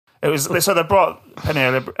It was so they brought penne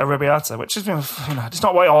arrabbiata, which is it's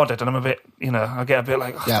not what I ordered, and I'm a bit I get a bit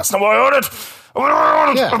like that's not what I ordered.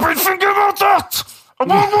 I've been thinking about that. I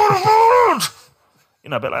want what I ordered.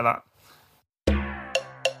 A bit like that.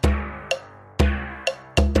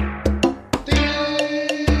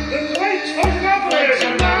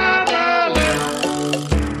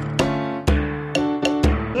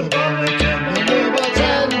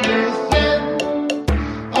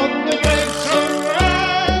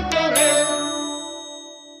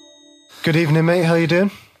 Good evening, mate. How you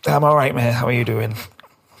doing? I'm all right, mate. How are you doing?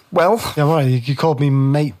 Well, yeah, I'm all right. You called me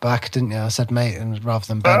mate back, didn't you? I said mate rather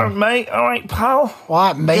than Ben. Mate. All right, pal.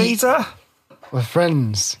 What, mate? Geezer. We're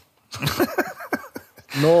friends.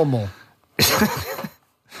 Normal.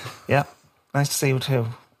 Yeah. Nice to see you too.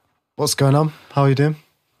 What's going on? How are you doing?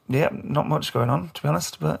 Yeah, not much going on, to be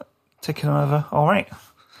honest, but ticking over. All right.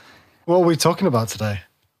 What are we talking about today?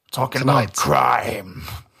 Talking about crime.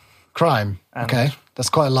 Crime. Okay. That's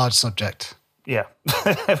quite a large subject. Yeah.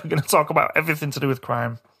 We're going to talk about everything to do with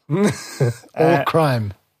crime. All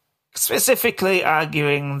crime. Specifically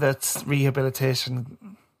arguing that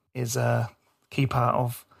rehabilitation is a key part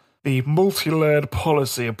of the multi-layered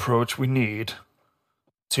policy approach we need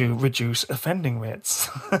to reduce offending rates.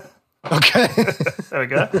 Okay. There we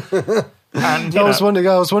go. And I was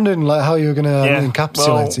wondering like how you were going to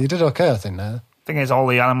encapsulate it. You did okay, I think, there. Thing is, all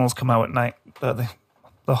the animals come out at night, don't they?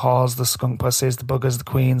 The whores, the skunk pussies, the buggers, the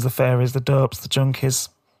queens, the fairies, the dopes, the junkies.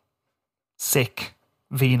 Sick.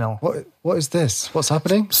 Venal. What is this? What's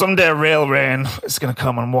happening? Someday real rain is going to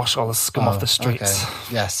come and wash all the scum off the streets.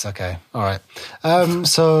 Okay. Yes, okay. All right. But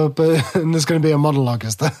there's going to be a monologue,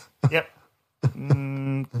 is there? Yep.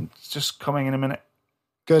 It's just coming in a minute.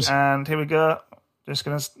 Good. And here we go. I'm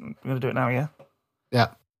going to do it now, yeah? Yeah.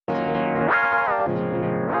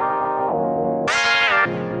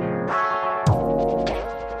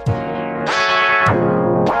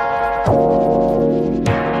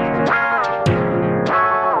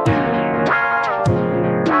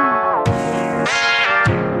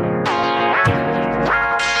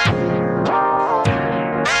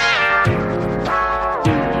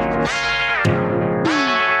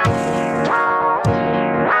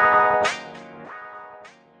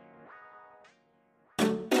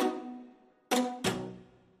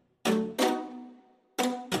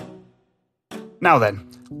 Now then,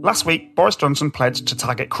 last week Boris Johnson pledged to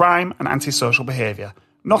target crime and antisocial behaviour.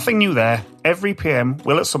 Nothing new there. Every PM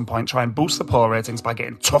will at some point try and boost the poll ratings by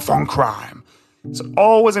getting tough on crime. It's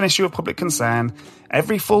always an issue of public concern.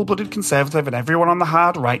 Every full-blooded Conservative and everyone on the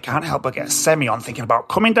hard right can't help but get a semi on thinking about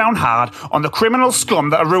coming down hard on the criminal scum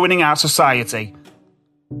that are ruining our society.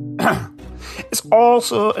 It's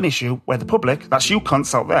also an issue where the public, that's you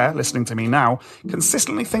cunts out there listening to me now,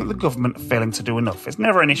 consistently think the government are failing to do enough. It's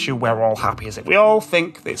never an issue where we're all happy, is it? We all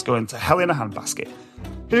think that it's going to hell in a handbasket.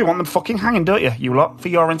 Because you want them fucking hanging, don't you lot, for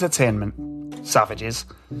your entertainment? Savages.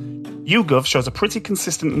 YouGov shows a pretty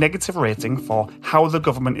consistent negative rating for how the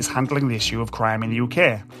government is handling the issue of crime in the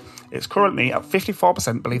UK. It's currently at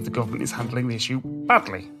 54% believe the government is handling the issue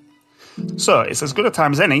badly. So, it's as good a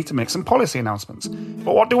time as any to make some policy announcements.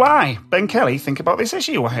 But what do I, Ben Kelly, think about this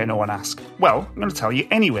issue, I hear no one ask? Well, I'm going to tell you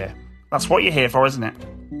anyway. That's what you're here for, isn't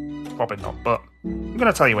it? Probably not, but I'm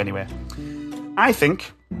going to tell you anyway. I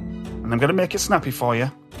think, and I'm going to make it snappy for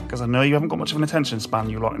you, because I know you haven't got much of an attention span,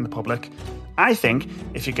 you lot in the public. I think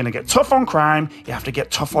if you're going to get tough on crime, you have to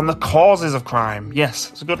get tough on the causes of crime.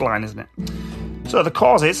 Yes, it's a good line, isn't it? So the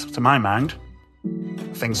causes, to my mind,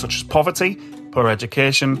 things such as poverty, poor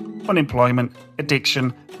education, unemployment,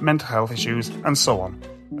 addiction, mental health issues, and so on.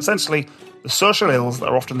 Essentially, the social ills that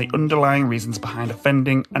are often the underlying reasons behind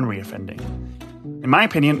offending and reoffending. In my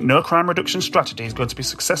opinion, no crime reduction strategy is going to be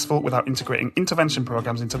successful without integrating intervention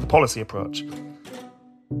programs into the policy approach.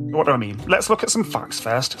 What do I mean? Let's look at some facts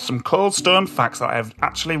first, some cold stone facts that I have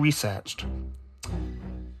actually researched.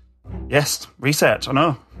 Yes, research, I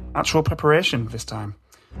know. Actual preparation this time.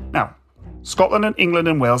 Now, Scotland and England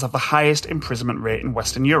and Wales have the highest imprisonment rate in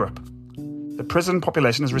Western Europe. The prison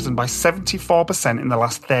population has risen by 74% in the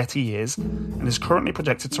last 30 years and is currently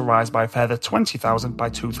projected to rise by a further 20,000 by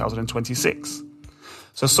 2026.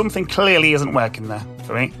 So something clearly isn't working there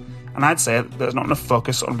for me, and I'd say that there's not enough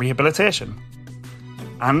focus on rehabilitation.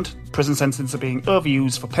 And prison sentences are being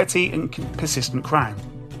overused for petty and persistent crime.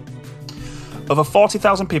 Over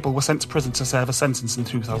 40,000 people were sent to prison to serve a sentence in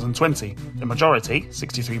 2020. The majority,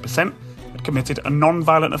 63%, had committed a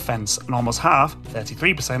non-violent offence, and almost half,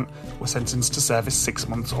 33%, were sentenced to service 6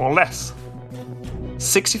 months or less.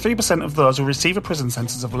 63% of those who receive a prison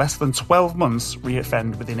sentence of less than 12 months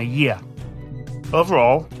reoffend within a year.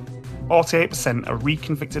 Overall, 48% are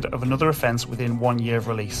reconvicted of another offence within 1 year of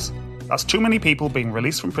release. That's too many people being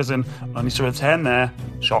released from prison only to return there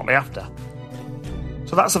shortly after.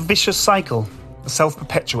 So that's a vicious cycle, a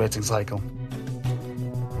self-perpetuating cycle.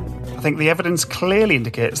 I think the evidence clearly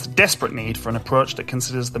indicates the desperate need for an approach that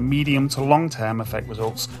considers the medium to long-term effect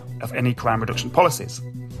results of any crime reduction policies.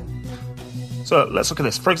 So let's look at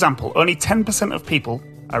this. For example, only 10% of people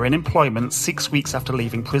are in employment 6 weeks after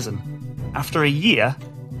leaving prison. After a year,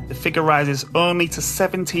 the figure rises only to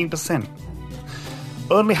 17%.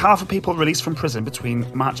 Only half of people released from prison between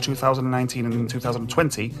March 2019 and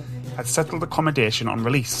 2020 had settled accommodation on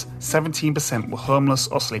release. 17% were homeless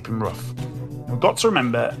or sleeping rough. We've got to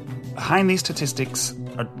remember, behind these statistics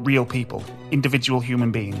are real people, individual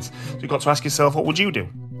human beings. So you've got to ask yourself, what would you do?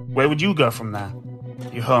 Where would you go from there?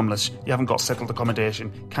 You're homeless, you haven't got settled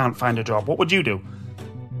accommodation, can't find a job. What would you do?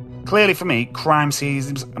 Clearly for me, crime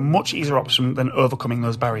seems a much easier option than overcoming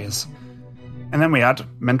those barriers. And then we add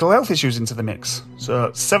mental health issues into the mix. So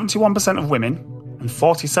 71% of women and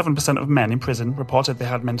 47% of men in prison reported they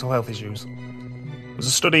had mental health issues. There was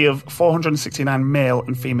a study of 469 male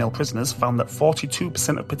and female prisoners found that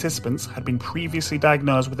 42% of participants had been previously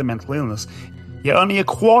diagnosed with a mental illness. Yet only a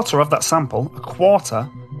quarter of that sample,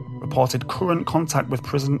 reported current contact with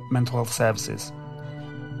prison mental health services.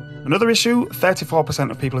 Another issue,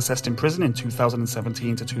 34% of people assessed in prison in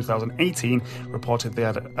 2017 to 2018 reported they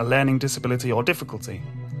had a learning disability or difficulty.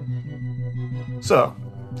 So,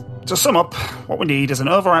 to sum up, what we need is an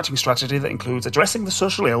overarching strategy that includes addressing the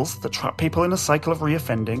social ills that trap people in a cycle of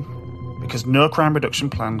reoffending, because no crime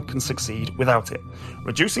reduction plan can succeed without it.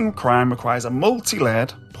 Reducing crime requires a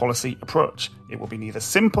multi-layered policy approach. It will be neither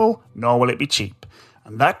simple nor will it be cheap.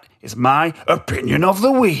 And that is my opinion of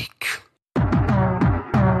the week.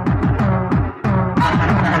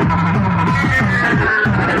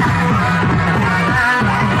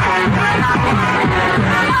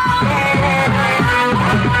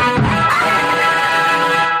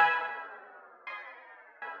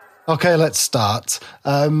 Okay, let's start.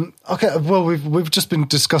 Okay, well, we've just been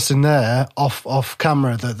discussing there off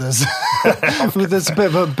camera that there's there's a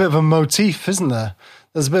bit of a motif, isn't there?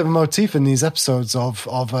 There's a bit of a motif in these episodes of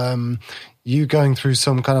you going through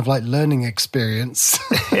some kind of like learning experience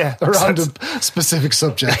around a specific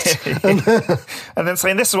subject. And then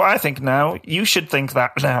saying, this is what I think now, you should think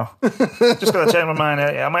that now. Just got to change my mind.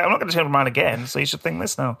 I'm not going to change my mind again, so you should think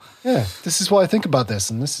this now. Yeah, this is what I think about this,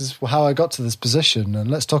 and this is how I got to this position, and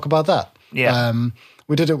let's talk about that. Yeah.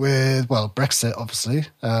 We did it with, Brexit, obviously.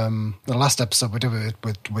 The last episode we did it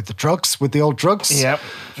with the drugs, with the old drugs. Yep.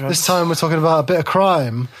 This time we're talking about a bit of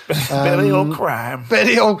crime. Bit of the old crime. Bit of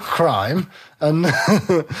the old crime. And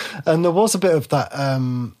and there was a bit of that...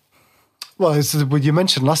 you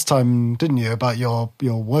mentioned last time, didn't you, about your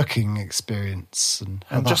working experience.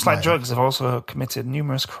 And just like drugs, I've also committed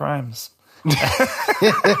numerous crimes.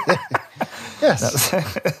 Yes.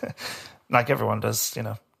 Like everyone does, you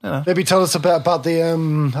know. Maybe tell us a bit about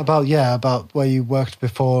about where you worked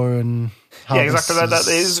before and how. Yeah, exactly.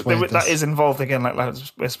 That is involved again. Like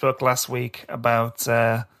we spoke last week about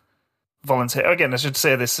volunteer. Again, I should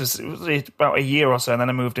say this is about a year or so, and then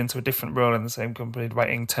I moved into a different role in the same company,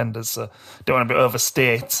 writing tenders. So don't want to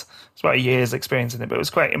overstate. It's about a year's experience in it, but it was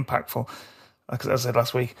quite impactful, as I said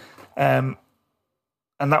last week. And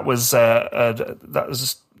that was a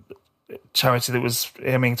charity that was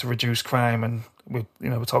aiming to reduce crime, and we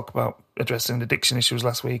talked about addressing addiction issues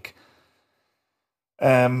last week.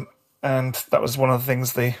 And that was one of the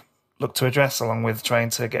things they looked to address, along with trying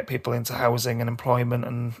to get people into housing and employment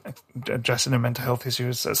and addressing their mental health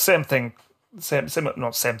issues. Same thing,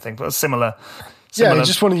 not same thing, but similar. Yeah, you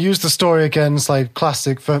just want to use the story again. It's like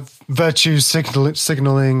classic virtue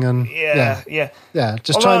signaling and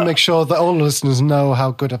Just try and make sure that all listeners know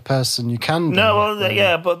how good a person you can be. No,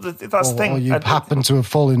 well, but that's the thing. Or you happen to have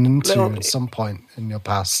fallen into at some point in your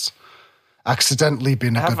past, accidentally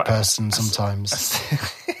being a good person sometimes.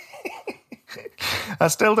 I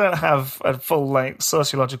still don't have a full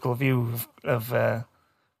sociological view of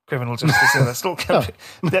criminal justice. I still can't.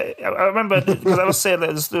 I remember because I was saying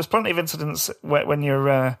that there's plenty of incidents when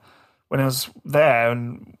I was there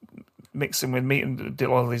and mixing with meeting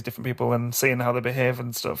all these different people and seeing how they behave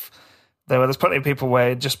and stuff. There's plenty of people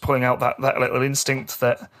where just pulling out that little instinct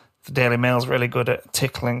that the Daily Mail's really good at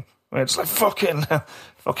tickling. Where it's like fucking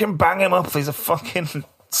bang him up. He's a fucking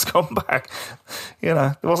scumbag. It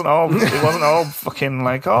wasn't all fucking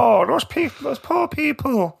like, oh, those poor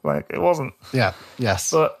people. Like, it wasn't. Yeah.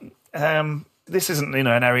 Yes. But this isn't an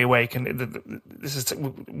area where you can. This is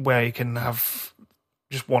where you can have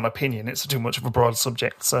just one opinion. It's too much of a broad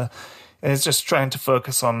subject. So it's just trying to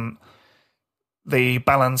focus on the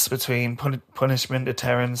balance between punishment,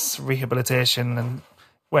 deterrence, rehabilitation, and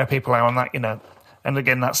where people are on that, And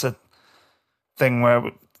again, that's a thing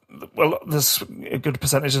where, well, there's a good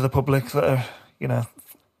percentage of the public that are,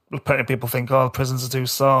 plenty of people think, prisons are too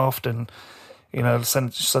soft and,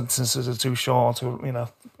 sentences are too short, or,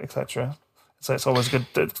 etc. So it's always good.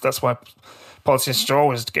 That's why politicians are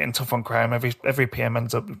always getting tough on crime. Every PM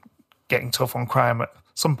ends up getting tough on crime at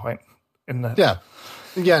some point in the...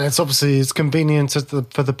 Yeah, and it's convenient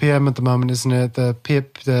for the PM at the moment, isn't it? The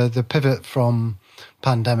pivot from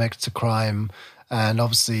pandemic to crime, and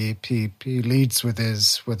obviously he leads with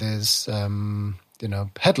his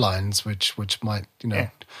headlines, which might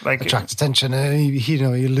attract attention, and he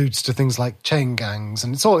alludes to things like chain gangs,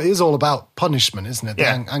 and it is all about punishment, isn't it? The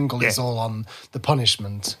angle is all on the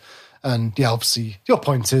punishment, and obviously your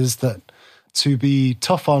point is that to be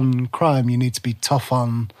tough on crime, you need to be tough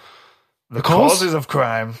on the causes of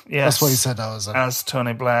crime. Yes, that's what he said. As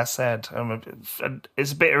Tony Blair said.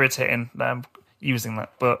 It's a bit irritating that I'm using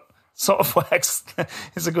that, but sort of works.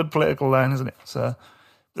 It's a good political line, isn't it? So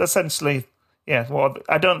essentially, well,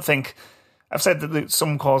 I don't think I've said that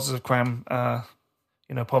some causes of crime are,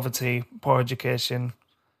 poverty, poor education,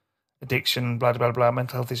 addiction, blah blah blah,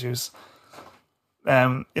 mental health issues.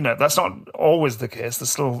 That's not always the case.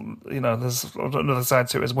 There's still, there's another side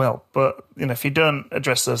to it as well. But, if you don't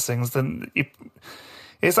address those things, then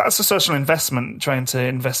that's a social investment, trying to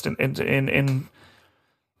invest in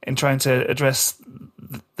trying to address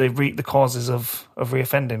the causes of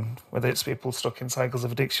reoffending, whether it's people stuck in cycles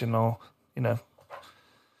of addiction or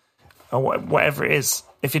whatever it is.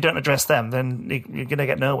 If you don't address them, then you're going to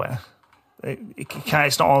get nowhere.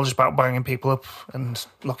 It's not all just about banging people up and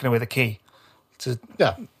locking away the key.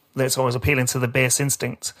 It's always appealing to the base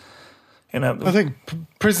instinct. I think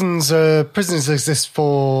prisons exist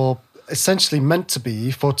for essentially meant to be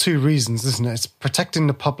for two reasons, isn't it? It's protecting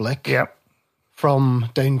the public from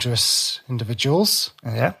dangerous individuals,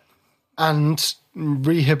 and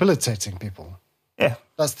rehabilitating people. Yeah,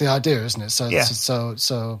 that's the idea, isn't it?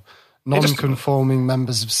 So non-conforming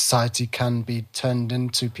members of society can be turned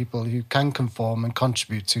into people who can conform and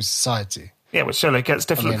contribute to society. Yeah, which surely gets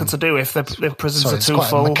difficult to do if the prisons are too full. It's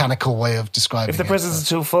quite a mechanical way of describing it. If the prisons are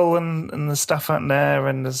too full and the staff aren't there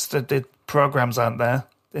and the programs aren't there,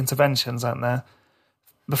 the interventions aren't there,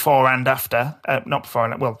 before and after, not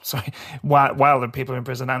before and, well, sorry, while the people are in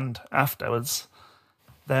prison and afterwards,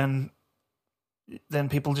 then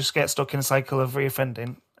people just get stuck in a cycle of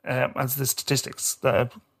reoffending, as the statistics that are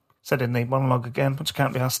said in the monologue again, which I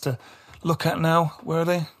can't be asked to look at now. Where are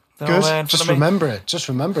they? Good. Just remember it.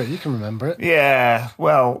 You can remember it. Yeah.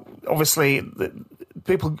 Well, obviously,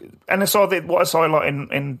 people, and what I saw a lot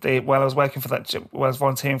while I was working for that, while I was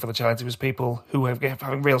volunteering for the charity, was people who were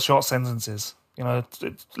having real short sentences.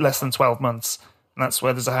 Less than 12 months, and that's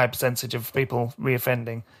where there's a high percentage of people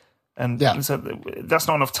reoffending, and so that's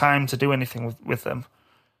not enough time to do anything with them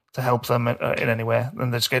to help them in any way.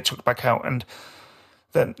 Then they just get chucked back out, and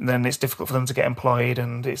then it's difficult for them to get employed,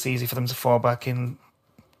 and it's easy for them to fall back in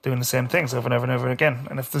doing the same things over and over and over again.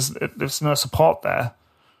 And if there's no support there,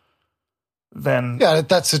 then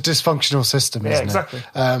that's a dysfunctional system, isn't exactly.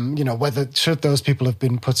 it? Whether should those people have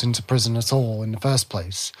been put into prison at all in the first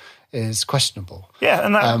place is questionable. Yeah,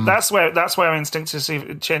 and that's where instincts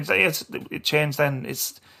change. It changed. Then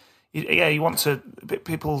you want to.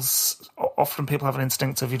 Often people have an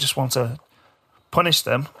instinct of you just want to punish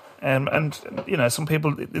them, and some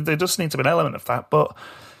people there does need to be an element of that, but.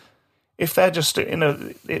 If they're just,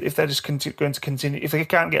 if they're just going to continue, if they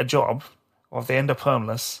can't get a job, or if they end up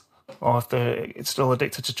homeless, or if they're still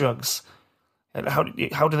addicted to drugs, how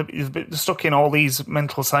do they're stuck in all these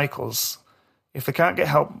mental cycles? If they can't get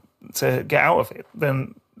help to get out of it,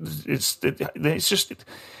 then it's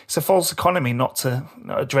a false economy not to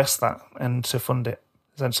address that and to fund it.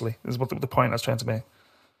 Essentially, is what the point I was trying to make.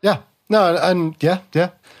 Yeah. No, and yeah.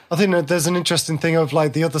 I think that there's an interesting thing of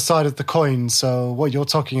like the other side of the coin. So what you're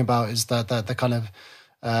talking about is that the kind of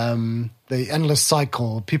the endless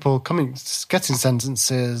cycle, people getting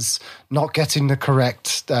sentences, not getting the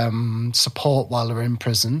correct support while they're in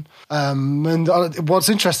prison. And what's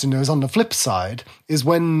interesting though is on the flip side is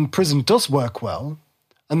when prison does work well,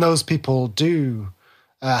 and those people do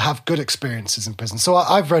have good experiences in prison. So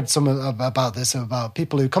I've read some about this, about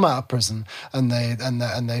people who come out of prison and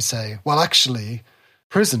they say, well, actually,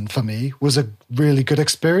 prison for me was a really good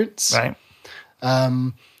experience. Right.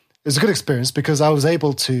 It was a good experience because I was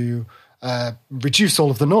able to reduce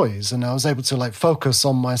all of the noise, and I was able to like focus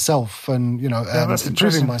on myself and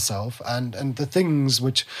improving myself and the things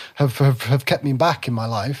which have kept me back in my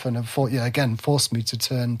life and have forced me to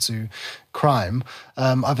turn to crime.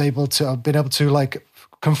 I've been able to like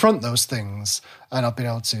confront those things, and I've been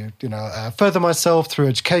able to further myself through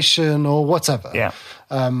education or whatever. Yeah.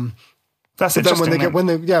 That's but then interesting.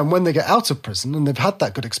 when they get out of prison and they've had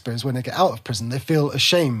that good experience, when they get out of prison, they feel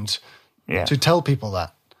ashamed to tell people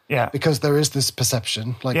that. Yeah. Because there is this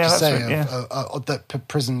perception, like you say, that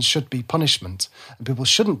prisons should be punishment and people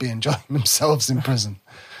shouldn't be enjoying themselves in prison.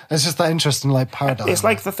 It's just that interesting like paradigm. It's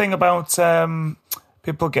like the thing about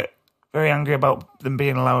people get very angry about them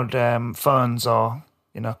being allowed phones or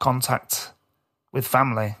contact with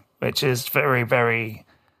family, which is very, very.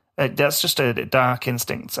 That's just a dark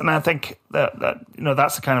instinct, and I think that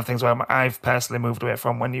that's the kind of things where I've personally moved away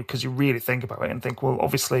from because you really think about it and think, well,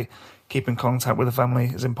 obviously, keeping contact with the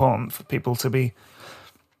family is important for people to be.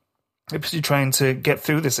 If you're trying to get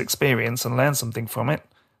through this experience and learn something from it,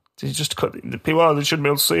 so you just cut people. Oh, they shouldn't be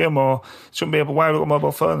able to see them, or shouldn't be able to wear a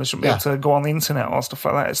mobile phone. They shouldn't be able to go on the internet or stuff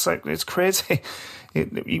like that. It's like it's crazy.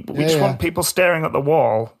 We just want people staring at the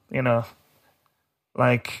wall,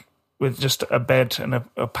 like. With just a bed and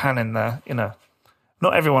a pan in there,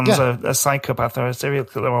 Not everyone's a psychopath or a serial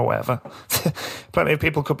killer or whatever. Plenty of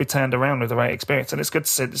people could be turned around with the right experience, and it's good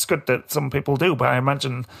that some people do. But I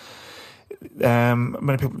imagine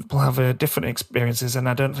many people have different experiences, and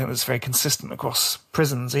I don't think that's very consistent across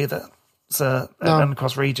prisons either. And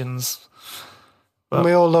across regions. But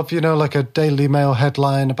we all love, like a Daily Mail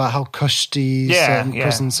headline about how cushy certain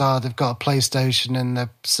prisons are. They've got a PlayStation in their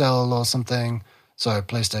cell or something. Sorry,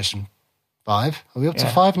 PlayStation 5. Are we up to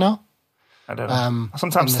 5 now? I don't know. I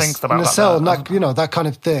sometimes think about that. Cell, that kind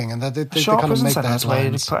of thing. And they kind of make the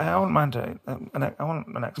headlines. I wouldn't mind I want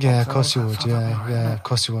an Xbox. Yeah, of course you would. Yeah, of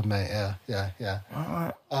course you would, mate. Yeah.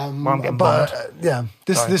 Right. I'm getting bored.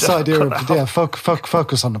 This idea of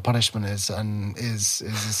focus on the punishment is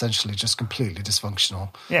essentially just completely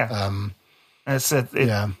dysfunctional. Yeah. It's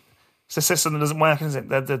a system that doesn't work, is it?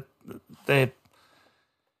 The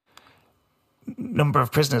number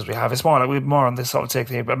of prisoners we have, it's more like we're more on this sort of take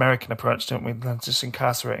the American approach, don't we? Just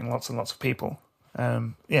incarcerating lots and lots of people.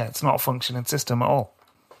 It's not a functioning system at all.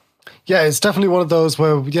 Yeah, it's definitely one of those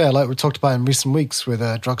where, like we talked about in recent weeks with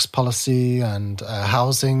drugs policy and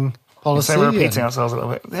housing policy. So we're repeating ourselves a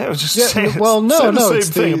little bit. Yeah,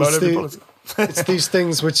 it's these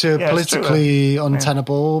things which are politically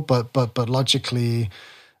untenable, but logically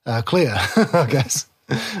clear, I guess.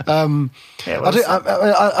 I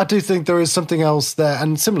do think there is something else there,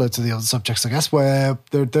 and similar to the other subjects, I guess, where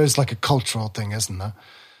there's like a cultural thing, isn't there?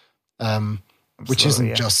 Which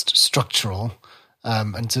isn't just structural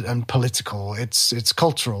and political. It's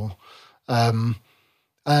cultural. And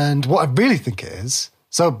what I really think it is.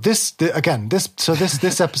 So this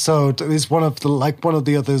episode is one of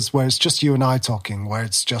the others where it's just you and I talking, where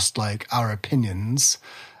it's just like our opinions.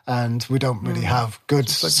 And we don't really have good,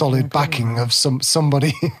 solid backing of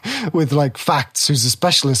somebody with like facts who's a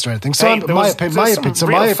specialist or anything. So my opinion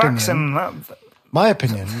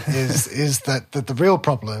is that the real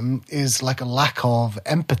problem is like a lack of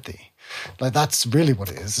empathy. Like that's really what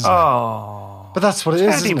it is, isn't it? But that's what it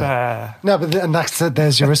is, isn't it? No, but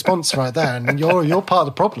there's your response right there, and you're part of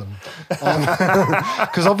the problem.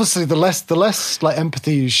 Because obviously, the less like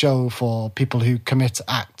empathy you show for people who commit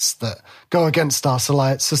acts that go against our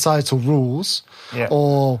societal rules,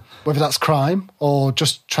 or whether that's crime or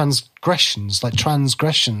just transgressions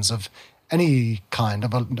of any kind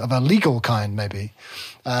of a legal kind, maybe.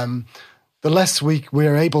 The less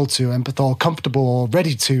we're able to empathize, or comfortable or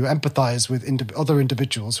ready to empathize with other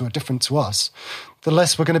individuals who are different to us, the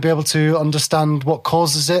less we're going to be able to understand what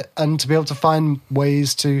causes it and to be able to find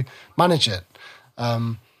ways to manage it.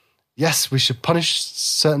 Yes, we should punish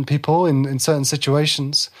certain people in certain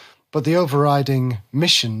situations, but the overriding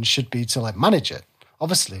mission should be to like manage it,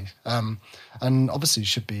 obviously, and obviously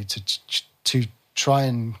should be to try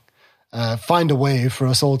and find a way for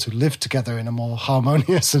us all to live together in a more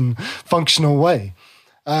harmonious and functional way.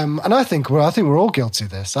 And I think we're all guilty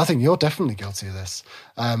of this. I think you're definitely guilty of this,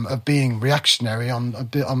 of being reactionary on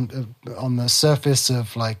the surface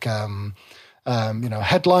of like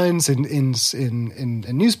headlines in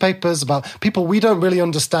newspapers about people we don't really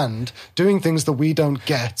understand doing things that we don't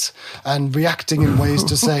get and reacting in ways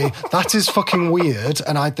to say that is fucking weird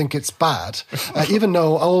and I think it's bad, even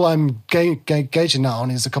though all I'm gauging that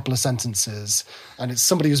on is a couple of sentences and it's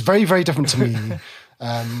somebody who's very, very different to me.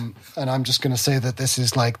 And I'm just going to say that this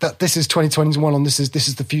is like that. This is 2021, and this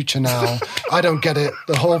is the future now. I don't get it.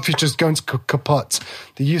 The whole future's going to kaput.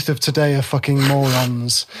 The youth of today are fucking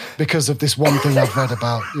morons because of this one thing I've read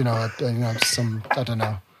about. Some I don't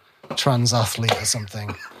know, trans athlete or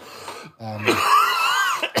something.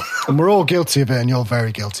 And we're all guilty of it, and you're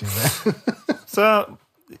very guilty of it. So,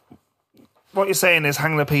 what you're saying is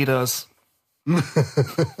hang the pedos.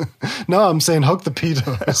 No, I'm saying hug the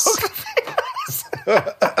pedos.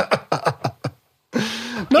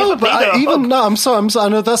 No, but I'm sorry. I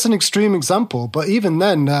know that's an extreme example, but even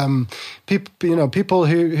then, people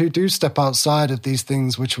who do step outside of these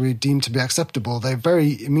things which we deem to be acceptable, they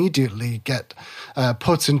very immediately get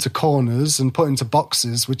put into corners and put into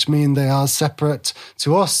boxes, which mean they are separate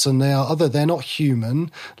to us and they are other. They're not human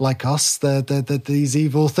like us. They're these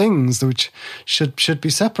evil things which should be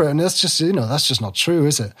separate, and that's just not true,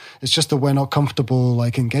 is it? It's just that we're not comfortable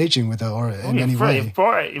like engaging with it or in any way.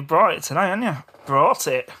 You brought it tonight, haven't you? Brought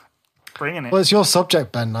it, bringing it. Well, it's your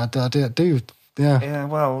subject, Ben. I do. Yeah. Yeah.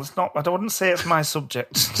 Well, it's not. I wouldn't say it's my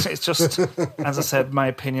subject. It's just, as I said, my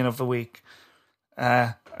opinion of the week.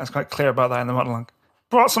 I was quite clear about that in the monologue.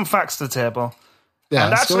 Brought some facts to the table, yeah,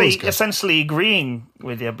 and actually, essentially agreeing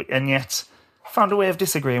with you, and yet found a way of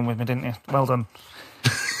disagreeing with me, didn't you? Well done.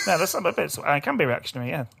 Yeah, that's a bit. I can be reactionary,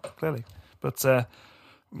 yeah, clearly, but.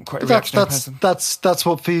 Quite a reactionary person. That's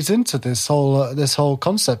what feeds into this whole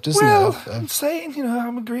concept, isn't it? I'm saying,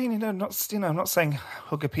 I'm agreeing. I'm not saying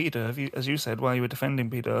hug a pedo, as you said while you were defending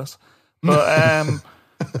pedos, but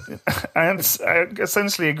I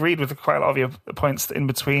essentially agreed with quite a lot of your points in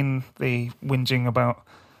between the whinging about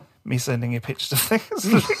me sending you pictures of things,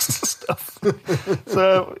 links to stuff.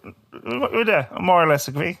 So we more or less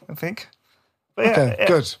agree, I think. But okay,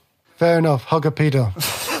 good, fair enough. Hug a pedo.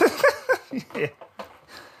 Yeah.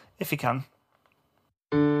 If you can.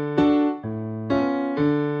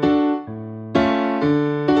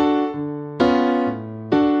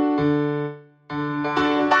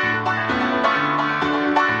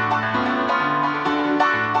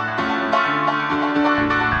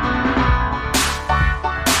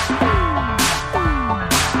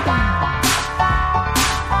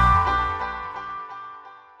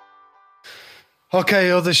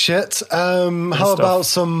 Okay, other shit. How about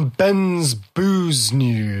some Ben's booze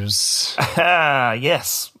news?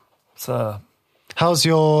 Yes. So, how's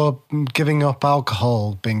your giving up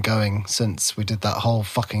alcohol been going since we did that whole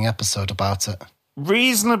fucking episode about it?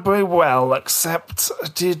 Reasonably well, except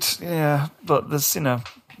but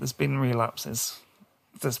there's been relapses.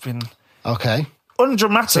 There's been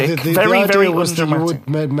undramatic, so very, the very was undramatic.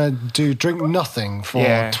 That you would drink nothing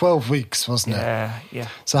for 12 weeks, wasn't it? Yeah.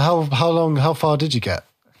 So how far did you get?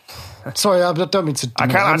 Sorry, I don't mean to... I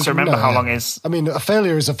can't actually remember how long it is. I mean, a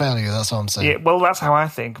failure is a failure, that's what I'm saying. Yeah, well, that's how I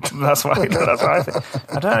think. That's what I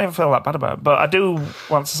think. I don't even feel that bad about it, but I do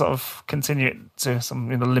want to sort of continue it to some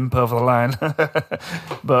limp over the line.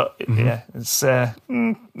 But yeah, it's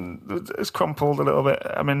crumpled a little bit.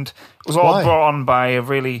 I mean, it was all brought on by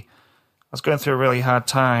I was going through a really hard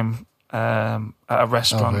time at a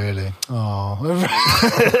restaurant. Oh, really? Oh.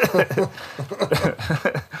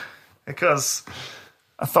 Because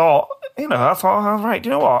I thought, all right,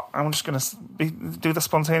 you know what? I'm just going to do the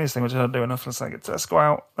spontaneous thing, which I don't do enough. It's like, let's go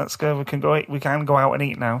out. Let's go. We can go go out and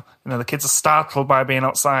eat now. The kids are startled by being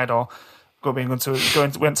outside or went to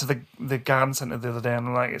the garden centre the other day,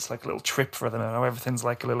 and it's like a little trip for them. How everything's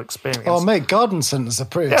like a little experience. Oh, mate, garden centres are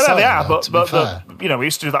pretty exciting. They are, but we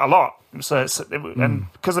used to do that a lot. So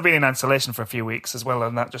and because I've been in isolation for a few weeks as well,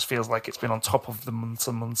 and that just feels like it's been on top of the months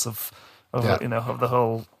and months of the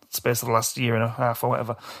whole space of the last year and a half or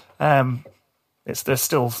whatever. They're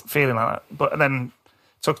still feeling like that. But then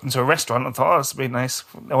took them to a restaurant and thought, this would be nice.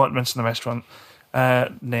 I won't mention the restaurant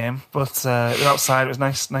name, but outside it was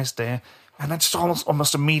nice day. And then just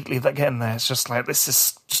almost immediately getting there, it's just like, this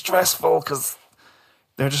is stressful because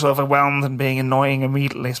they're just overwhelmed and being annoying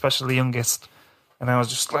immediately, especially the youngest. And I was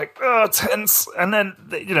just like, oh, tense. And then,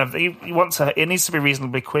 you want to, it needs to be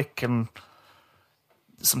reasonably quick, and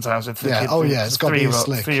sometimes with the kid, it's got to be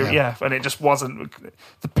slick. And it just wasn't.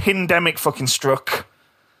 The pandemic fucking struck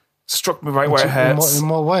me right where it hurts. In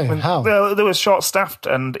what way? How? They were short-staffed,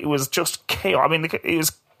 and it was just chaos. I mean, it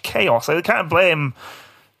was chaos. They can't blame.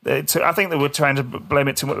 I think they were trying to blame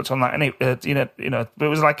it too much on that. And but it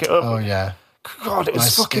was like, God, it was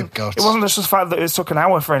nice fucking. scapegoat. It wasn't just the fact that it took an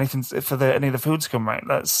hour for any of the food to come right.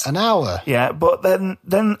 That's an hour. Yeah, but then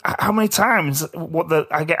how many times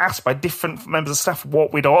I get asked by different members of staff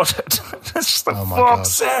what we'd ordered? It's just like,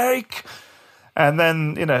 fuck's sake. And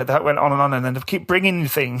then, that went on, and then to keep bringing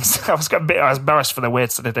things. I was embarrassed for the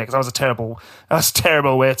waiters today because I was a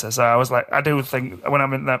terrible waiter. So I was like, I do think when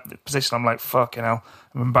I'm in that position, I'm like, fucking hell,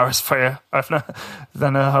 I'm embarrassed for you.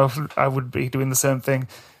 Then I would be doing the same thing.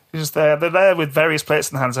 They're there with various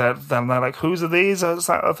plates in hands. And they're like, whose are these? I was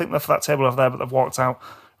like, I think they're for that table over there, but they've walked out.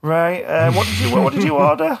 Right, what did you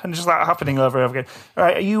order? And just that happening over and over again.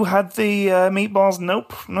 Right, you had the meatballs?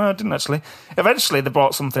 Nope, no, I didn't actually. Eventually, they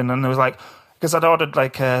brought something, and it was like, because I'd ordered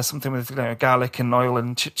like something with garlic and oil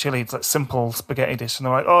and chili, it's like simple spaghetti dish, and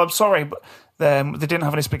they're like, "Oh, I'm sorry, but they didn't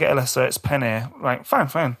have any spaghetti left, so it's penne." Like,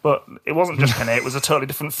 fine, but it wasn't just penne; it was a totally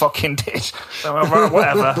different fucking dish. So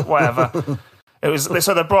whatever. It was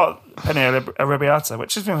so they brought penne arrabbiata,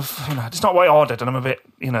 which is it's not what I ordered, and I'm a bit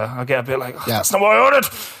I get a bit like that's not what I ordered.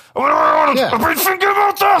 I've been thinking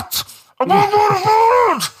about that. I want what I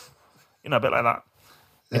ordered. A bit like that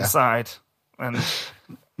inside, and.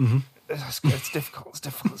 Mm-hmm. It's difficult. It's a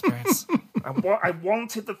difficult experience. I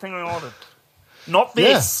wanted the thing I ordered. Not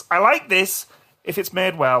this. Yeah. I like this if it's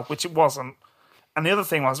made well, which it wasn't. And the other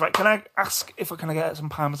thing was, right, can I ask if I can get some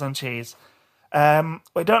Parmesan cheese?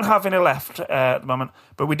 We don't have any left at the moment,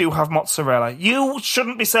 but we do have mozzarella. You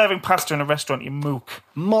shouldn't be serving pasta in a restaurant, you mook.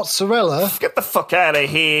 Mozzarella? Get the fuck out of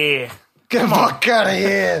here. Get the fuck out of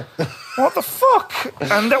here. What the fuck?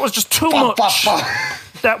 And that was just too much.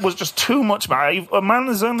 That was just too much, man. A man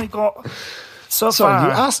has only got so far.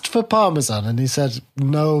 You asked for Parmesan and he said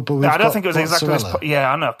no, but I don't think it was mozzarella. Exactly this.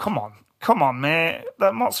 Yeah, I know. Come on, mate.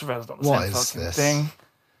 That mozzarella's not the same fucking thing.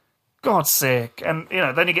 God's sake. And,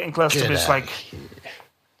 then you're getting close to this, like,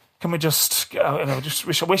 can we just, I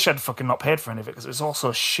wish I'd fucking not paid for any of it because it was all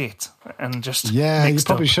so shit and just you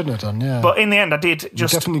probably up. Shouldn't have done, yeah. But in the end, I did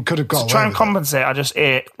just, you definitely could have got to try and compensate, I just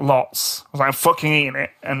ate lots. I was like, I'm fucking eating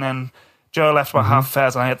it. And then Joe left about half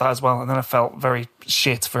fares and I ate that as well. And then I felt very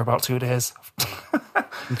shit for about 2 days.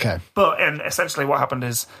 Okay. But essentially what happened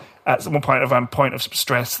is, at one point of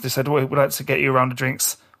stress, they said, we'd like to get you a round of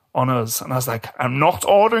drinks on us. And I was like, I'm not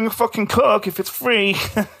ordering a fucking Coke if it's free.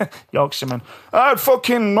 Yorkshireman. I'm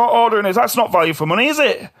fucking not ordering it. That's not value for money, is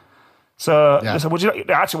it? So they said, would you like,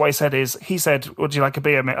 actually what he said, would you like a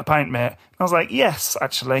beer, mate, a pint, mate? And I was like, yes,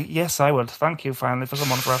 actually. Yes, I would. Thank you, finally, for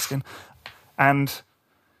someone for asking. And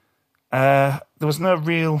there was no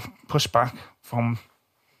real pushback from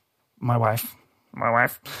my wife.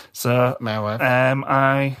 So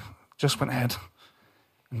I just went ahead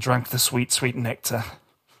and drank the sweet, sweet nectar.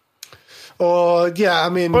 Oh, yeah, I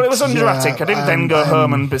mean... Well, it was undrammatic. I didn't then go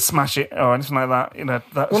home and smash it or anything like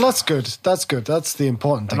that. Well, that's good. That's the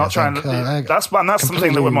important thing, I'm not trying to... That's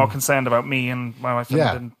something that we're more concerned about, me and my wife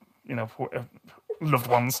and loved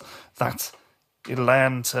ones, that you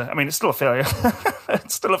learn to... I mean, it's still a failure.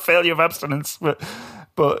 It's still a failure of abstinence, but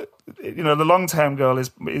the long-term goal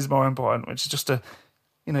is more important, which is just to,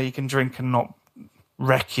 you can drink and not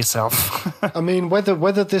wreck yourself. I mean, whether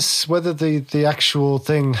the actual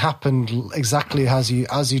thing happened exactly as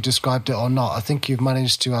you described it or not, I think you've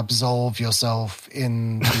managed to absolve yourself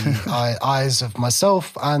in the eyes of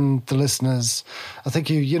myself and the listeners. I think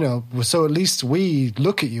so at least we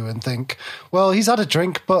look at you and think, well, he's had a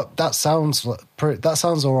drink, but that sounds all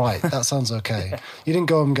right. That sounds okay. Yeah. You didn't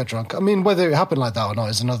go home and get drunk. I mean, whether it happened like that or not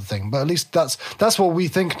is another thing. But at least that's what we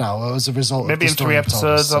think now as a result. Maybe of in 3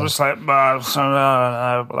 episodes, I was like,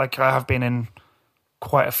 like I have been in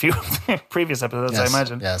quite a few previous episodes. Yes, I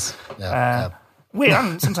imagine. Yes. Yeah.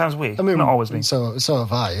 Sometimes we. I mean, not always me. So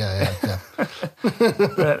have I. Yeah.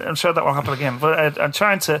 But I'm sure that will happen again. But I'm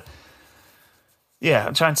trying to. Yeah,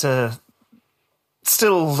 I'm trying to.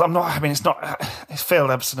 Still, I'm not. I mean, it's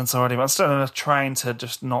failed abstinence already, but I'm still trying to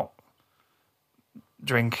just not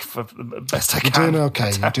drink for the best I can. You're doing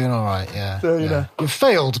okay. You're doing all right. Yeah. So, you've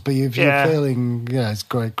failed, but you're failing. Yeah, it's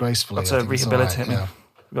great, gracefully. Got to rehabilitate me. I've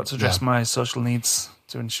got to address my social needs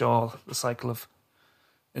to ensure the cycle of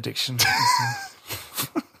addiction.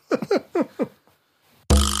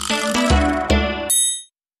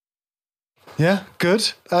 Yeah,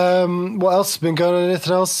 good. What else has been going on?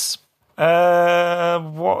 Anything else? What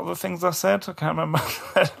are the things I said? I can't remember.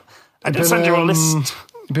 I did send you a list.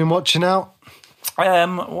 You've been watching out?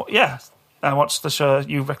 Yeah. I watched the show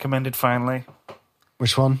you recommended finally.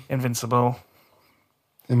 Which one? Invincible.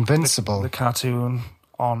 The cartoon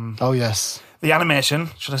on... Oh, yes. The animation,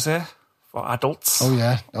 should I say, for adults. Oh,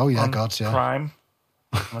 yeah. God, yeah. Prime.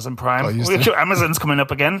 Amazon Prime. Amazon's coming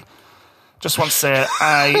up again. Just want to say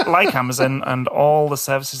I like Amazon and all the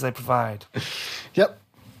services they provide. Yep.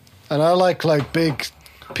 And I like big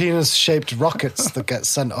penis-shaped rockets that get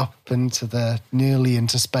sent up nearly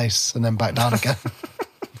into space and then back down again.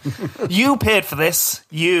 You paid for this.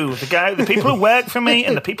 You, the people who work for me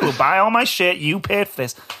and the people who buy all my shit, you paid for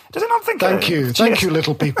this. Does it not think... Thank you,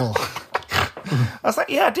 little people. I was like,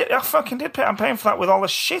 yeah, I fucking did pay. I'm paying for that with all the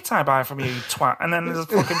shit I buy from you, you twat. And then there's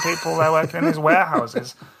fucking people there working in these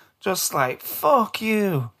warehouses. Just like, fuck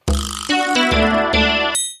you.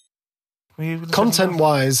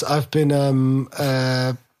 Content-wise, I've been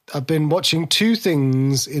watching two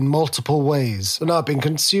things in multiple ways. No, I've been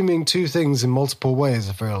consuming two things in multiple ways,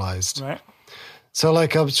 I've realised. Right. So,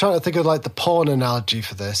 like, I was trying to think of, like, the porn analogy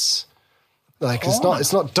for this. Like,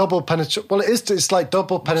 it's not double penetration. Well, it's like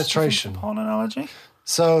double penetration. Porn analogy?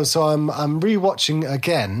 So I'm rewatching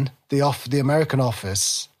again the American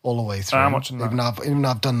Office all the way through. I'm watching that. Even though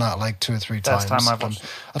I've done that like 2 or 3 times. First time I've watched it.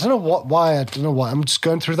 I don't know why. I'm just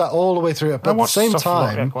going through that all the way through. But at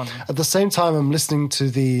the same time, I'm listening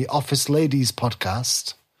to the Office Ladies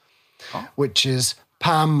podcast, which is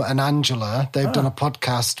Pam and Angela. They've done a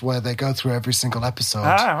podcast where they go through every single episode.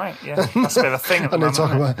 Ah, right, yeah, that's a bit of a thing. And they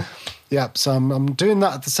talk about. Yeah, so I'm doing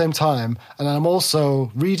that at the same time, and I'm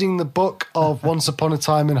also reading the book of Once Upon a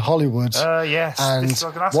Time in Hollywood. Yes, and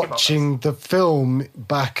watching the film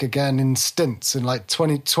back again in stints, in like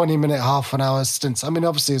 20-minute, half an hour stints. I mean,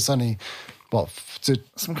 obviously it's only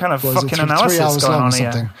some kind of fucking analysis 3 hours going long on or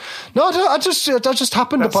something. Here. No, I just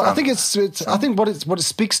happened upon. I think I think what it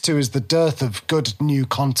speaks to is the dearth of good new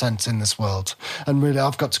content in this world, and really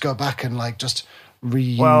I've got to go back and like just.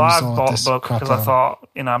 I've bought a book because I thought,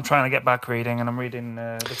 I'm trying to get back reading, and I'm reading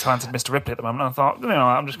The Talented Mr. Ripley at the moment. And I thought,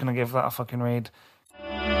 I'm just going to give that a fucking read.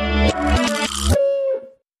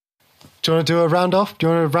 Do you want to do a round-off? Do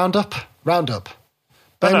you want a round-up? Round-up.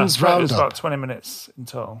 Ben's round-up. It's about 20 minutes in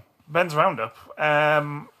total. Ben's round-up.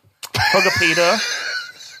 Hugopedia.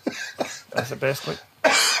 That's it, basically.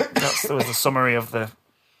 That was a summary of my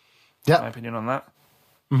opinion on that.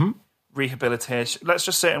 Mm-hmm. Rehabilitation. Let's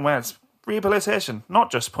just say it in words. Rehabilitation,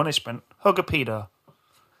 not just punishment. Hugopedia.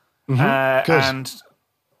 Mm-hmm. And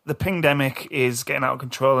the pingdemic is getting out of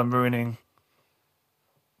control and ruining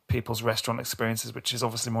people's restaurant experiences, which is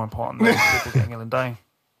obviously more important than people getting ill and dying.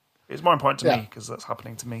 It's more important to me because that's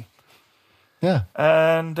happening to me. Yeah.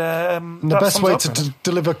 And the best way to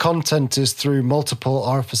deliver content is through multiple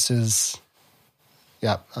orifices.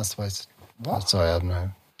 Yeah, that's the way. Sorry, I don't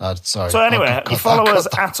know. Sorry. So anyway, you follow us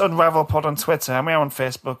at UnravelPod on Twitter, and we're on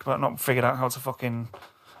Facebook, but not figured out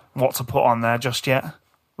what to put on there just yet.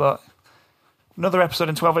 But another episode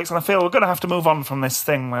in 12 weeks, and I feel we're going to have to move on from this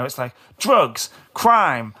thing where it's like drugs,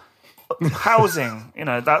 crime, housing.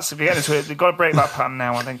 That's if you get into it, you've got to break that pattern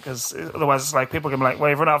now, I think, because otherwise it's like people can be like, well,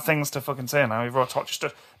 you've run out of things to fucking say now. You've just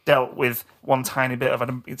dealt with one tiny bit of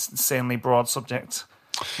an insanely broad subject.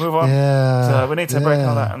 Move on. Yeah, so we need to break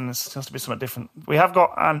all that, and this has to be something different. We have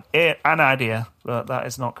got an idea, but that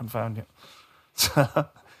is not confirmed yet.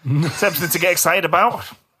 Something to get excited about.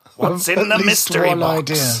 What's in the mystery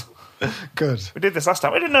box? Idea. Good. We did this last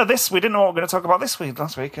time. We didn't know this. We didn't know what we were going to talk about last week,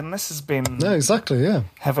 and this has been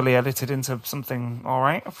heavily edited into something all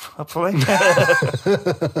right, hopefully.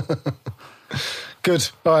 Good.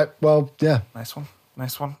 All right. Well, yeah. Nice one.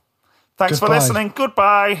 Thanks for listening.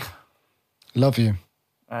 Goodbye. Love you.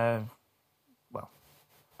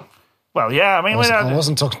 Well, yeah. I mean, I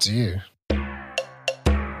wasn't talking to you.